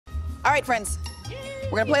All right, friends.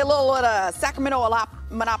 We're going to play a little Sacramento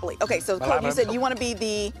Monopoly. Okay, so Code, you said you want to be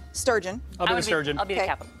the sturgeon. I'll be the sturgeon. I'll be the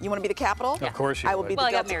capital. You want to be the capital? Of course you I will be the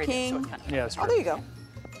Delta King. Yeah, that's true. Oh, there you go.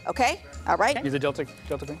 Okay, all right. You're the Delta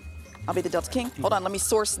King? I'll be the Delta King. Hold on, let me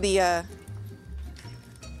source the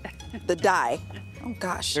die. Oh,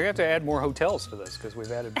 gosh. You're going to have to add more hotels to this because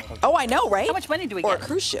we've added more hotels. Oh, I know, right? How much money do we Or get? a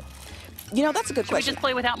cruise ship. You know, that's a good Should we question. just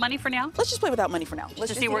play without money for now? Let's just play without money for now.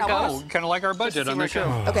 Let's just see where it how goes. Oh, kind of like our budget on the show.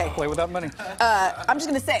 Okay. Play without money. I'm just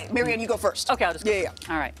going to say, Marianne, you go first. Okay, I'll just go. Yeah.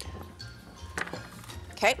 All right.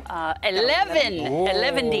 Okay. 11.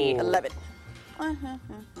 11D. 11.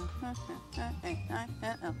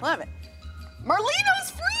 11.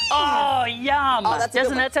 Merlino's free! Oh, yum. Oh, that's a good Doesn't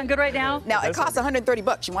one. that sound good right now? Now, it costs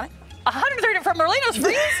 $130. You want it? 130 from Merlino's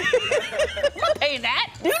freeze? I'm not paying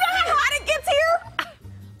that. Do you know how hot it gets here?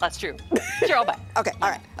 That's true. Sure, I'll buy. Okay, all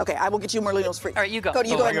right. Okay, I will get you Merlino's free. All right, you go. Cody,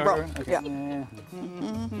 you go ahead and bro. Okay. Yeah.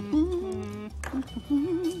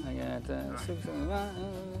 I got 6,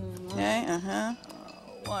 Okay, uh-huh.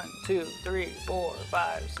 1, 2, 3, 4,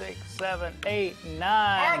 5, 6, 7, 8, 9.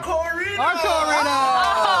 Arco Arena! Oh,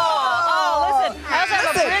 listen. I also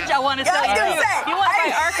have a bridge I want to sell you. You want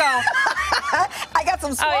my Arco? I got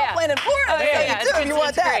some small planet Florida Oh, yeah, too, if you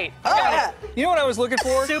want that. great. Oh, yeah. You know what I was looking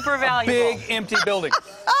for? Super valuable. A big empty building.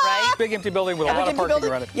 Right? Big empty building with a lot of parking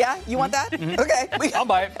around it. Yeah, you want that? Okay. I'll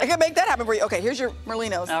buy it. I can make that happen for you. Okay, here's your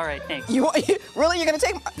Merlinos. All right, thanks. Really, you're going to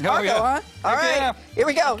take Arco, yeah. huh? All right. Yeah. Here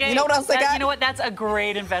we go. Okay, You know what else they got? You know what? That's a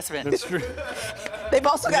great investment. That's true. They've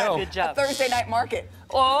also got Good job. a Thursday night market.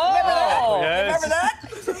 Oh! Yes. Remember that?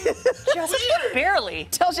 Just barely.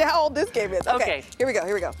 Tells you how old this game is. Okay. Here we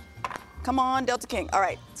go. Come on, Delta King. All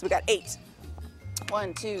right, so we got 8.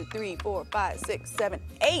 1, 2, 3, 4, 5, 6, 7,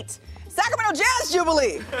 8. Sacramento Jazz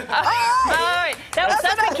Jubilee. All right. That's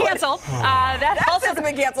been canceled. That also hasn't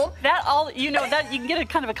been canceled. That you can get a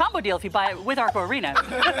kind of a combo deal if you buy it with Arco Arena.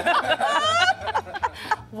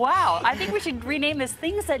 Wow, I think we should rename this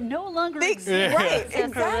Things That No Longer Exist. Right,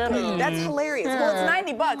 exactly. That's hilarious. Well,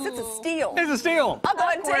 it's $90. It's a steal. It's a steal. I'll go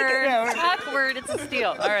ahead and take it. Awkward. It's a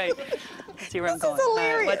steal. All right. Let's see where I'm going. This is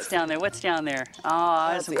hilarious. All right, what's down there? Oh,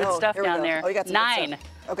 there's some good stuff down there. Oh, you got some 9. good stuff.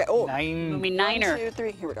 Okay. Oh. 9. I mean, niner. 1, 2,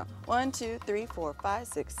 3. Here we go. 1, 2, 3, 4, 5,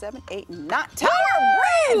 6, 7, 8, 9. Tower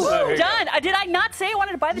Bridge. Go. Done. Did I not say I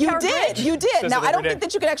wanted to buy the Tower Bridge? You did. Says Now, it I don't every think day.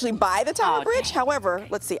 that you can actually buy the Tower Oh, Bridge. dang. However,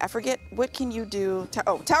 let's see. I forget. What can you do?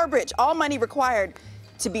 Tower Bridge. All money required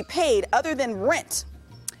to be paid other than rent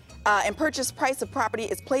and purchase price of property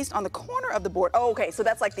is placed on the corner of the board. Oh, okay. So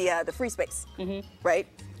that's like the free space, right?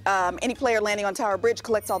 Any player landing on Tower Bridge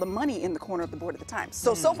collects all the money in the corner of the board at the time.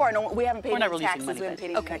 So far, no, we haven't paid We're not any releasing taxes, money, we haven't but- paid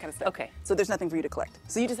any okay, that kind of stuff. okay. So there's nothing for you to collect.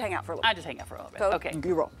 So you just hang out for a little I just hang out for a little bit. bit. Okay.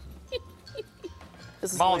 You roll.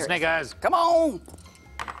 This is Come on, hilarious. Snake Eyes. Come on.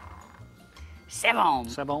 7.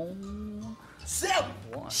 7. 7.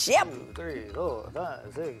 1, Ship. 2, 3, 4, 5,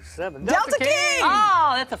 6, 7. Delta King.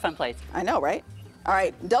 Oh, that's a fun place. I know, right? All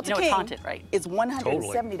right, Delta You know it's King haunted, right? is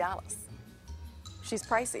 $170. She's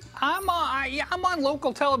pricey. I'm on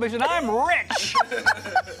local television. I'm rich.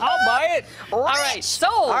 I'll buy it. All right,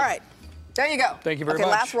 sold. All right, there you go. Thank you very okay,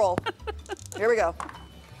 much. last roll. Here we go.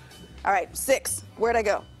 All right, 6. Where'd I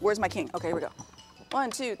go? Where's my king? Okay, here we go. 1,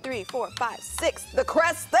 2, 3, 4, 5, 6. The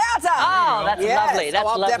Crest Theater. Oh, that's Yes. lovely. That's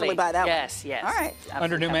I'll lovely. definitely buy that one. Yes. All right.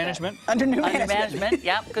 Under new management. Under new Under management. management.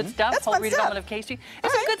 Yep. Good stuff. That's Whole fun redevelopment stuff. of K Street.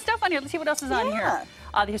 There's some good stuff on here. Let's see what else is on Yeah.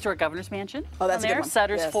 here. The Historic Governor's Mansion. Oh, that's on a good there. one.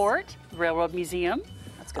 Sutter's Yes. Fort, Railroad Museum.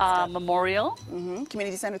 That's good stuff. Memorial.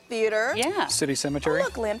 Community Center Theater. Yeah. City Cemetery.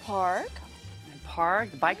 Look, Glen Park.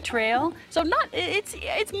 Park, the bike trail. So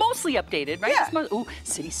it's mostly updated, right? Yeah. Ooh,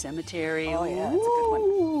 City Cemetery. Oh, yeah, that's a good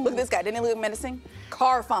one. Look at this guy. Didn't he look menacing?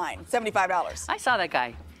 Car fine, $75. I saw that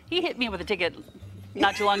guy. He hit me with a ticket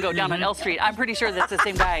not too long ago down on L Street. I'm pretty sure that's the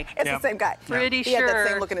same guy. It's the same guy. Pretty he sure. had that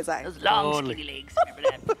same look in his eye. Those long, Totally. skinny legs.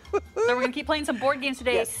 Remember that? So we're gonna keep playing some board games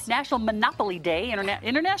today. Yes. National Monopoly Day.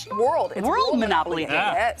 International? World. It's World Monopoly Day.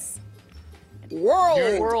 Yeah. Yes.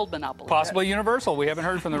 World. World Monopoly. Possibly universal. We haven't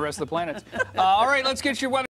heard from the rest of the planets. All right, let's get your weather.